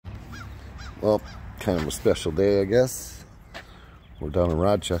Well, kind of a special day, I guess. We're down in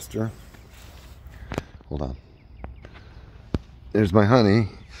Rochester. Hold on. There's my honey.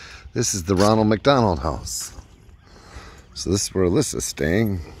 This is the Ronald McDonald House. So this is where Alyssa's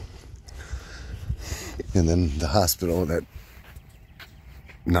staying. And then the hospital that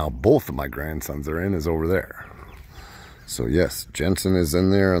now both of my grandsons are in is over there. So yes, Jensen is in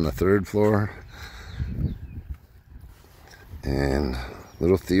there on the 3rd floor. And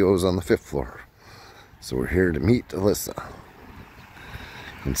little Theo's on the 5th floor. So we're here to meet Alyssa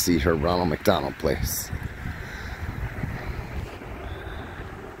and see her Ronald McDonald place.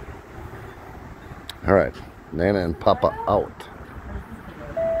 All right, Nana and Papa out.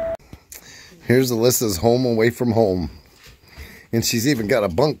 Here's Alyssa's home away from home. And she's even got a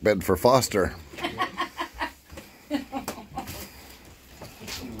bunk bed for Foster.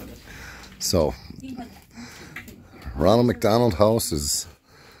 So, Ronald McDonald House is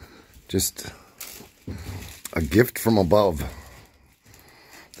just a gift from above.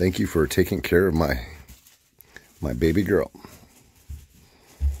 Thank you for taking care of my baby girl.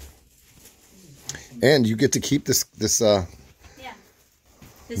 And you get to keep this yeah.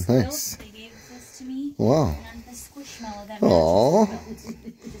 This nice. quilt, they gave this to me. Wow. And the squishmallow that Aww. matches the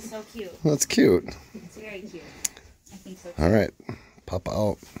quilt, which is so cute. That's cute. It's very cute. I think so too. All right, Papa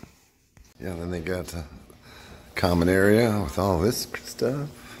out. Yeah, then they got a common area with all this stuff.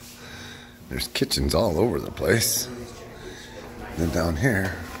 There's kitchens all over the place. Then down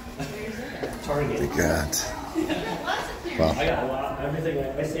here, they got, well, I got a lot. Everything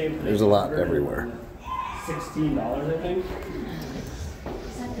I saved. There's a lot everywhere. $16, I think.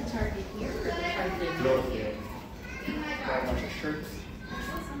 Is that the Target here? Or the Target? Northfield. Got a bunch of shirts.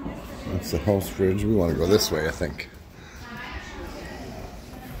 That's the house fridge. We want to go this way, I think.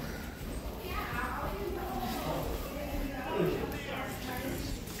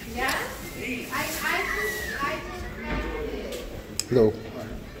 Hello.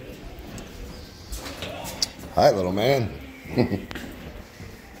 Hi, little man.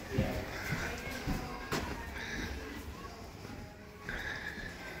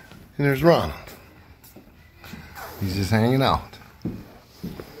 And there's Ronald. He's just hanging out.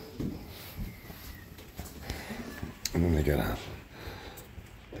 And then they got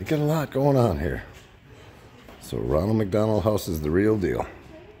a lot going on here. So Ronald McDonald House is the real deal.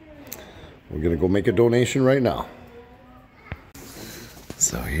 We're gonna go make a donation right now.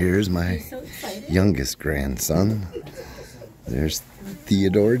 So here's my youngest grandson. There's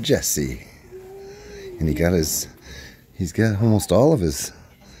Theodore Jesse. And he's got almost all of his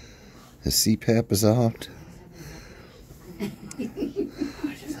CPAP is out.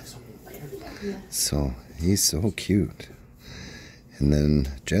 So he's so cute. And then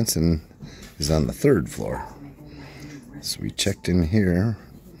Jensen is on the 3rd floor. So we checked in here,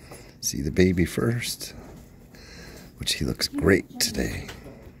 see the baby first, which he looks great today.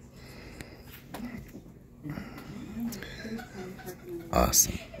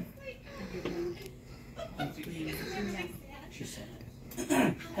 Awesome.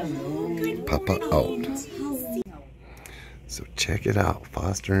 Papa out. So check it out.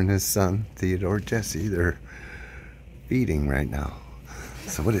 Foster and his son, Theodore Jesse, they're feeding right now.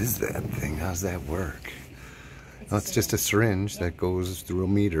 So what is that thing? How's that work? Oh, it's just a syringe that goes through a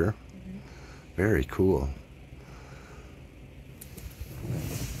meter. Very cool.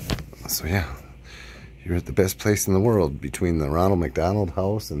 So yeah, you're at the best place in the world between the Ronald McDonald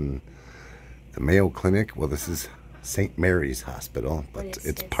House and the Mayo Clinic. Well, this is St. Mary's Hospital, but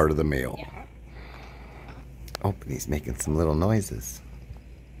it's part of the Mayo. Yeah. Oh, and he's making some little noises.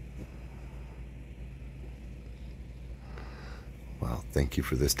 Well, thank you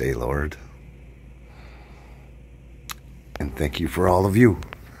for this day, Lord. And thank you for all of you.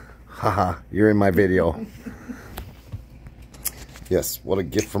 Haha, you're in my video. Yes, what a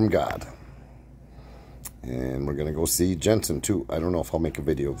gift from God. And we're gonna go see Jensen too. I don't know if I'll make a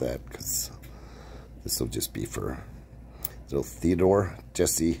video of that because this will just be for little Theodore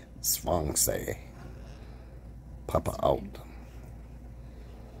Jesse Svangse. Papa out.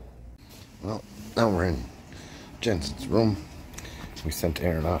 Well, now we're in Jensen's room. We sent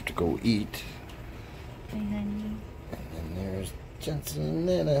Aaron off to go eat. And then There's Jensen and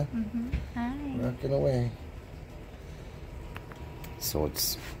Nana Hi. rocking away. So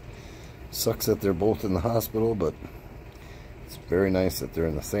it sucks that they're both in the hospital, but it's very nice that they're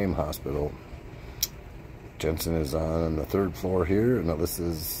in the same hospital. Jensen is on the 3rd floor here, and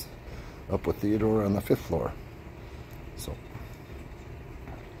Alyssa's up with Theodore on the 5th floor. So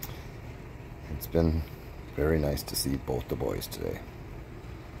it's been very nice to see both the boys today.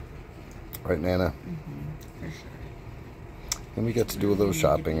 Right, Nana? For sure. And we got to do a little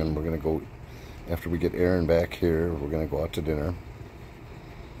shopping, and we're going to go after we get Aaron back here, we're gonna go out to dinner.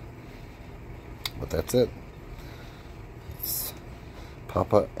 But that's it. It's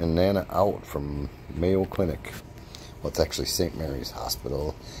Papa and Nana out from Mayo Clinic. Well, it's actually St. Mary's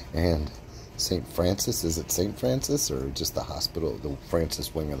Hospital and St. Francis. Is it St. Francis or just the hospital, the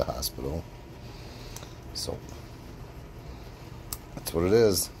Francis wing of the hospital? So that's what it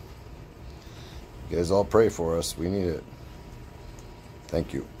is. You guys all pray for us. We need it.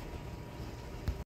 Thank you.